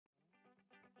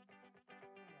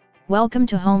Welcome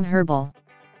to Home Herbal.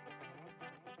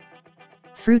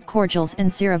 Fruit cordials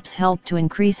and syrups help to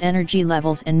increase energy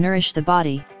levels and nourish the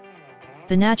body.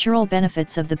 The natural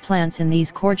benefits of the plants in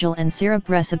these cordial and syrup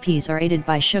recipes are aided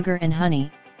by sugar and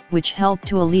honey, which help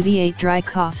to alleviate dry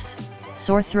coughs,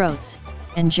 sore throats,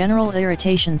 and general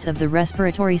irritations of the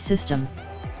respiratory system.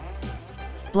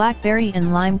 Blackberry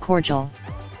and lime cordial.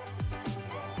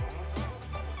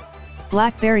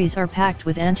 Blackberries are packed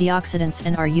with antioxidants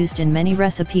and are used in many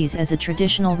recipes as a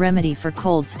traditional remedy for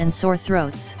colds and sore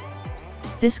throats.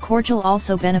 This cordial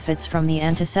also benefits from the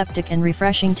antiseptic and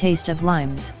refreshing taste of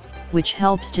limes, which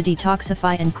helps to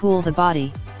detoxify and cool the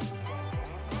body.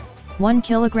 1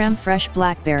 kilogram fresh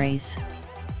blackberries.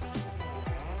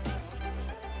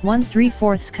 1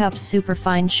 3/4 cups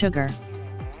superfine sugar.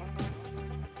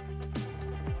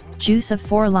 Juice of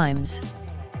 4 limes.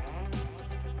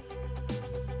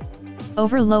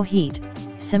 Over low heat,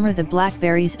 simmer the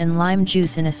blackberries and lime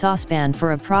juice in a saucepan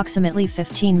for approximately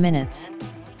 15 minutes.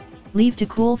 Leave to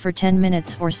cool for 10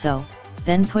 minutes or so,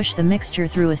 then push the mixture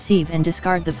through a sieve and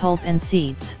discard the pulp and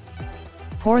seeds.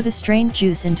 Pour the strained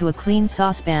juice into a clean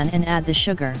saucepan and add the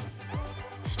sugar.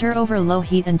 Stir over low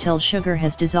heat until sugar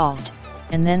has dissolved,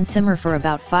 and then simmer for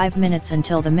about 5 minutes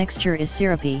until the mixture is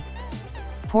syrupy.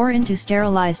 Pour into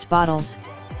sterilized bottles,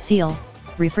 seal,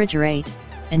 refrigerate,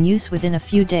 and use within a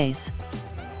few days.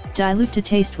 Dilute to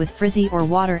taste with frizzy or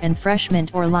water and fresh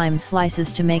mint or lime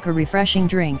slices to make a refreshing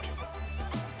drink.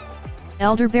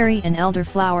 Elderberry and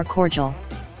elderflower cordial.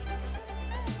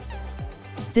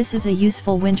 This is a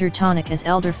useful winter tonic as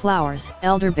elderflowers,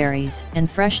 elderberries, and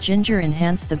fresh ginger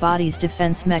enhance the body's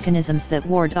defense mechanisms that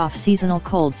ward off seasonal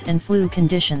colds and flu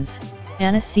conditions.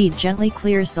 Anise seed gently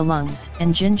clears the lungs,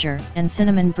 and ginger and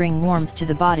cinnamon bring warmth to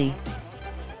the body.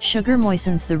 Sugar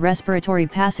moistens the respiratory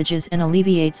passages and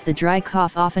alleviates the dry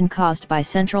cough often caused by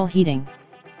central heating.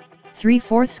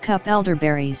 3/4 cup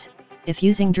elderberries, if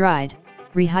using dried,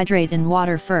 rehydrate in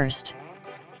water first.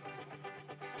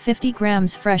 50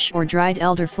 grams fresh or dried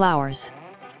elderflowers.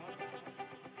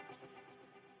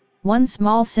 1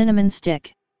 small cinnamon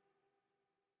stick.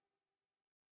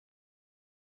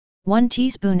 1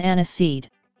 teaspoon anise seed.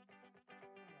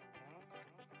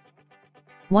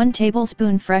 1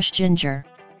 tablespoon fresh ginger,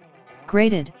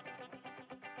 grated.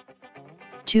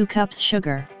 2 cups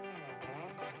sugar.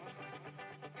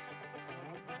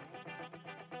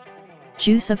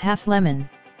 Juice of half lemon.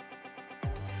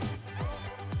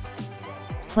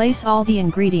 Place all the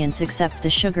ingredients except the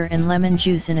sugar and lemon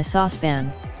juice in a saucepan,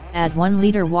 add 1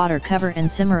 liter water, cover and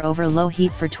simmer over low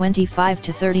heat for 25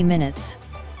 to 30 minutes.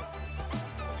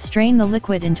 Strain the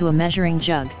liquid into a measuring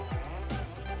jug.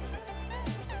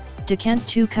 Decant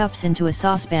 2 cups into a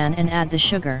saucepan and add the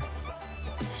sugar.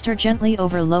 Stir gently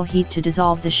over low heat to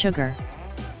dissolve the sugar.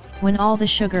 When all the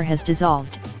sugar has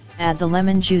dissolved, add the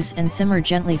lemon juice and simmer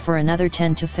gently for another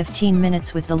 10 to 15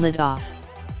 minutes with the lid off.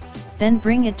 Then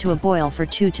bring it to a boil for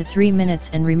 2 to 3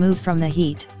 minutes and remove from the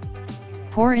heat.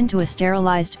 Pour into a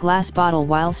sterilized glass bottle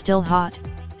while still hot,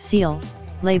 seal,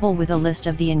 label with a list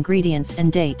of the ingredients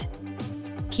and date.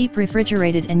 Keep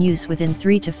refrigerated and use within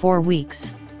 3 to 4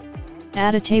 weeks.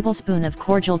 Add a tablespoon of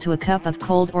cordial to a cup of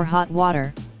cold or hot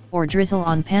water, or drizzle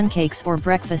on pancakes or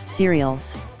breakfast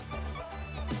cereals.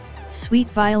 Sweet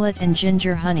violet and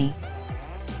ginger honey.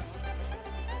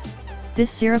 This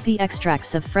syrupy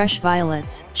extracts of fresh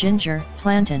violets, ginger,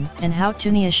 plantain, and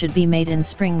houtunia should be made in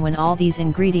spring when all these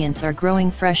ingredients are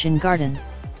growing fresh in garden.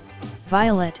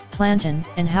 Violet, plantain,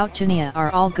 and houtunia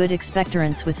are all good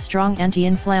expectorants with strong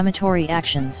anti-inflammatory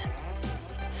actions.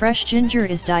 Fresh ginger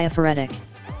is diaphoretic.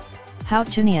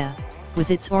 Houtunia,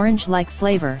 with its orange-like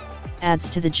flavor,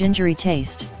 adds to the gingery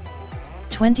taste.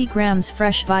 20 grams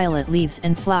fresh violet leaves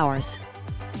and flowers.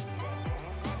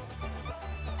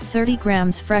 30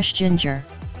 grams fresh ginger.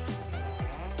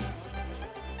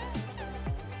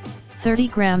 30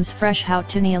 grams fresh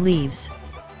houtunia leaves.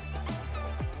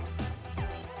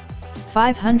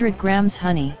 500 grams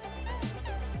honey.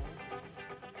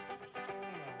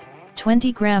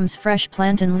 20 grams fresh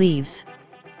plantain leaves.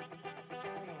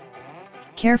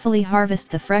 Carefully harvest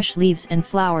the fresh leaves and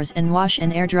flowers and wash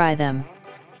and air dry them.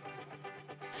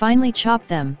 Finely chop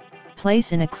them,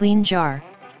 place in a clean jar,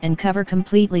 and cover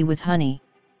completely with honey.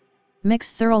 Mix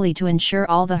thoroughly to ensure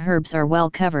all the herbs are well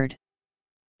covered.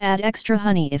 Add extra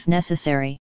honey if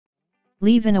necessary.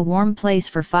 Leave in a warm place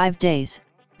for 5 days,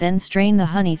 then strain the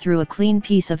honey through a clean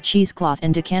piece of cheesecloth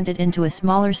and decant it into a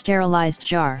smaller sterilized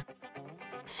jar.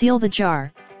 Seal the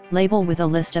jar, label with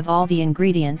a list of all the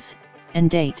ingredients, and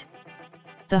date.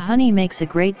 The honey makes a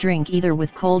great drink either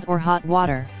with cold or hot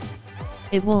water.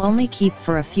 It will only keep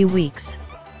for a few weeks.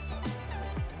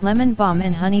 Lemon balm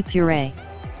and honey puree.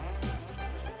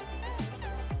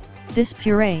 This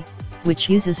puree, which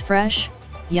uses fresh,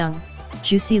 young,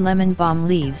 juicy lemon balm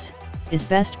leaves, is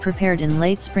best prepared in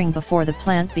late spring before the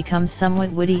plant becomes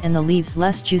somewhat woody and the leaves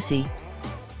less juicy.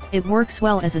 It works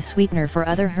well as a sweetener for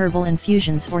other herbal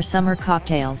infusions or summer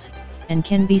cocktails, and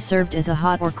can be served as a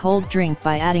hot or cold drink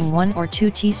by adding 1 or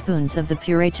 2 teaspoons of the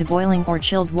puree to boiling or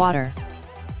chilled water.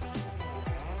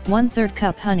 1/3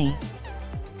 cup honey.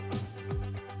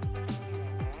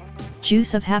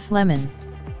 Juice of half lemon.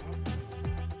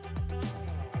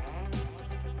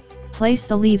 Place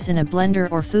the leaves in a blender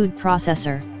or food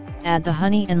processor, add the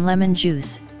honey and lemon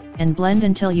juice, and blend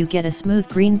until you get a smooth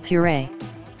green puree.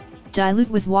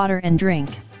 Dilute with water and drink.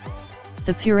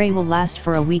 The puree will last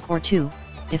for a week or 2,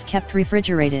 if kept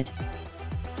refrigerated.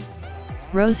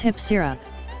 Rosehip syrup.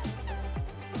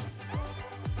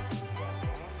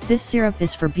 This syrup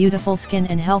is for beautiful skin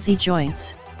and healthy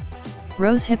joints.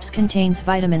 Rosehips contains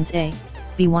vitamins A,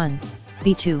 B1,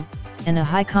 B2, and a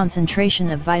high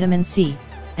concentration of vitamin C,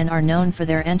 and are known for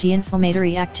their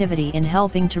anti-inflammatory activity in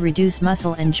helping to reduce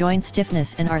muscle and joint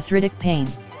stiffness and arthritic pain.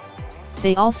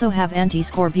 They also have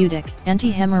anti-scorbutic,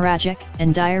 anti-hemorrhagic,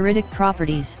 and diuretic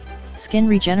properties, skin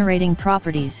regenerating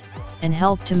properties, and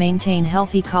help to maintain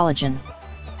healthy collagen.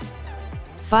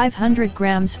 500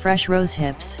 grams fresh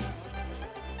rosehips.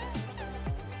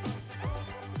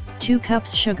 2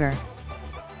 cups sugar.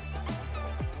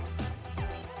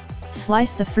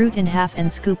 Slice the fruit in half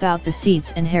and scoop out the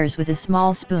seeds and hairs with a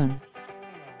small spoon.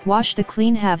 Wash the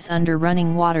clean halves under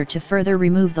running water to further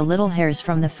remove the little hairs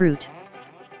from the fruit.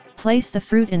 Place the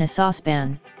fruit in a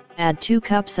saucepan, add 2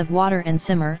 cups of water and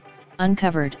simmer,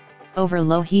 uncovered, over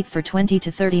low heat for 20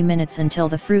 to 30 minutes until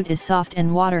the fruit is soft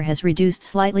and water has reduced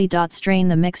slightly. Strain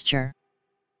the mixture.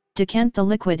 Decant the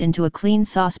liquid into a clean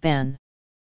saucepan.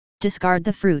 Discard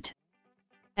the fruit.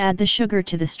 Add the sugar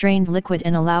to the strained liquid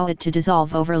and allow it to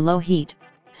dissolve over low heat,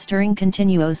 stirring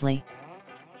continuously.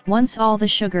 Once all the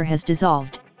sugar has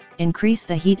dissolved, increase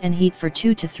the heat and heat for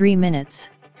 2 to 3 minutes.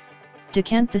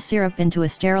 Decant the syrup into a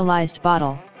sterilized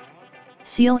bottle.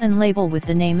 Seal and label with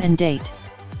the name and date.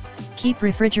 Keep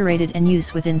refrigerated and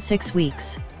use within 6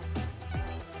 weeks.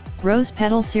 Rose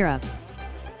petal syrup.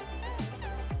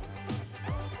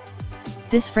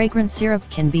 This fragrant syrup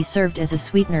can be served as a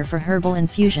sweetener for herbal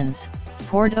infusions,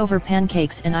 poured over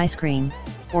pancakes and ice cream,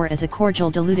 or as a cordial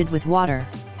diluted with water.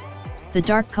 The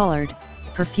dark-colored,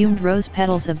 perfumed rose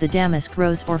petals of the damask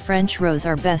rose or French rose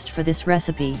are best for this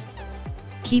recipe.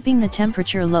 Keeping the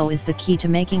temperature low is the key to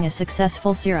making a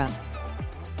successful syrup.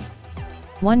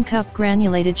 1 cup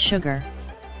granulated sugar.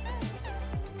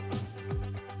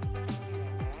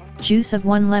 Juice of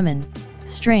 1 lemon,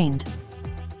 strained.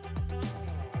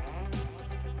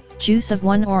 Juice of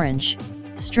 1 orange,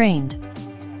 strained.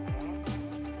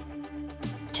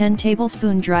 10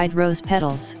 tablespoons dried rose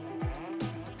petals.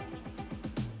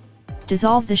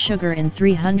 Dissolve the sugar in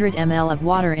 300 ml of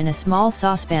water in a small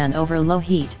saucepan over low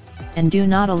heat, and do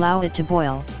not allow it to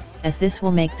boil, as this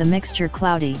will make the mixture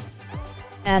cloudy.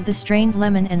 Add the strained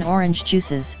lemon and orange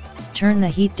juices, turn the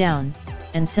heat down,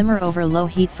 and simmer over low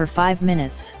heat for 5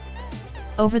 minutes.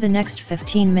 Over the next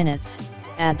 15 minutes,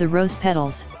 add the rose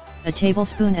petals, a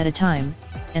tablespoon at a time,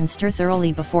 and stir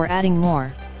thoroughly before adding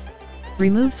more.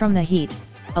 Remove from the heat,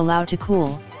 allow to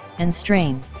cool, and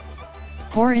strain.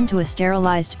 Pour into a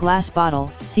sterilized glass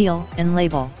bottle, seal and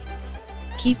label.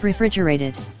 Keep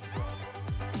refrigerated.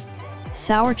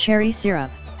 Sour cherry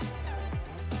syrup.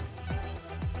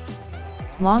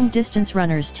 Long-distance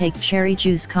runners take cherry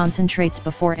juice concentrates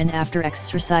before and after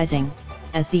exercising,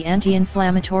 as the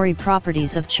anti-inflammatory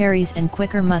properties of cherries and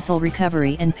quicker muscle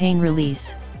recovery and pain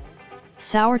release.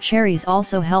 Sour cherries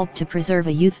also help to preserve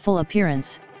a youthful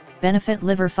appearance, benefit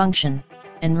liver function,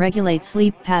 and regulate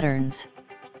sleep patterns.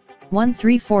 1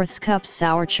 3/4 cups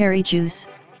sour cherry juice,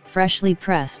 freshly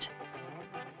pressed.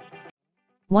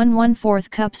 1 1/4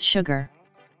 cups sugar.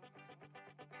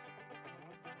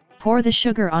 Pour the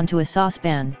sugar onto a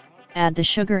saucepan, add the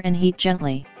sugar and heat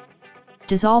gently.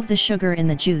 Dissolve the sugar in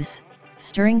the juice,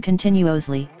 stirring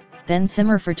continuously, then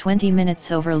simmer for 20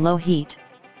 minutes over low heat.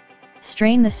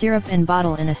 Strain the syrup and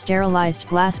bottle in a sterilized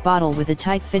glass bottle with a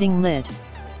tight-fitting lid.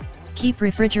 Keep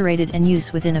refrigerated and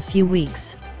use within a few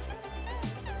weeks.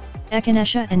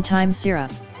 Echinacea and thyme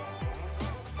syrup.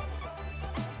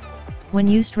 When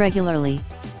used regularly,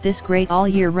 this great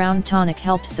all-year-round tonic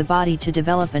helps the body to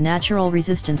develop a natural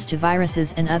resistance to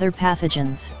viruses and other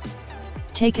pathogens.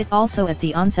 Take it also at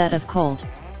the onset of cold,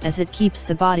 as it keeps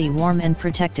the body warm and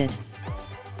protected.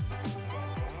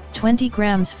 20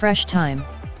 grams fresh thyme.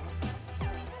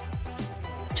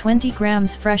 20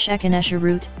 grams fresh echinacea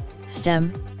root,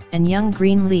 stem, and young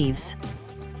green leaves.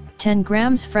 10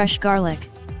 grams fresh garlic,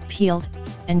 peeled,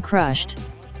 and crushed.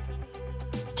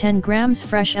 10 grams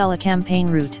fresh elecampane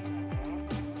root,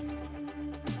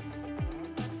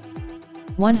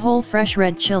 1 whole fresh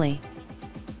red chili,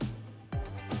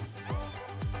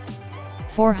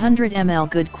 400 ml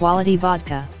good quality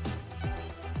vodka,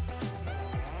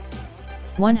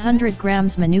 100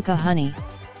 grams manuka honey,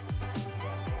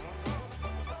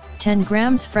 10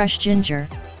 grams fresh ginger,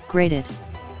 grated.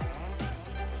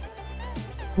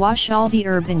 Wash all the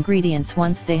herb ingredients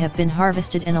once they have been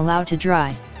harvested and allowed to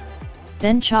dry.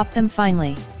 Then chop them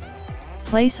finely.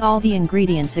 Place all the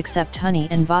ingredients except honey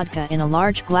and vodka in a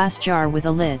large glass jar with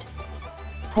a lid.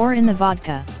 Pour in the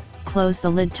vodka, close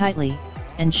the lid tightly,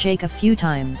 and shake a few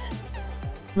times.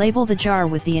 Label the jar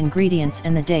with the ingredients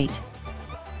and the date.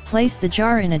 Place the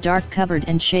jar in a dark cupboard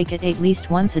and shake it at least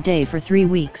once a day for 3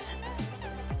 weeks.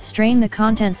 Strain the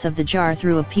contents of the jar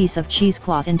through a piece of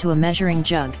cheesecloth into a measuring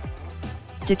jug.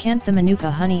 Decant the manuka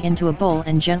honey into a bowl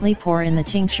and gently pour in the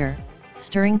tincture,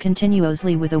 stirring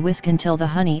continuously with a whisk until the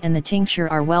honey and the tincture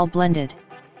are well blended.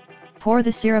 Pour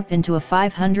the syrup into a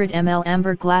 500 ml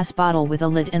amber glass bottle with a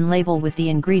lid and label with the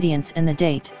ingredients and the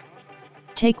date.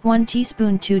 Take 1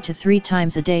 teaspoon 2 to 3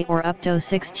 times a day or up to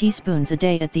 6 teaspoons a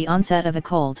day at the onset of a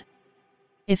cold.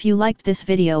 If you liked this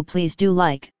video, please do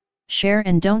like, share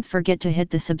and don't forget to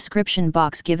hit the subscription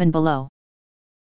box given below.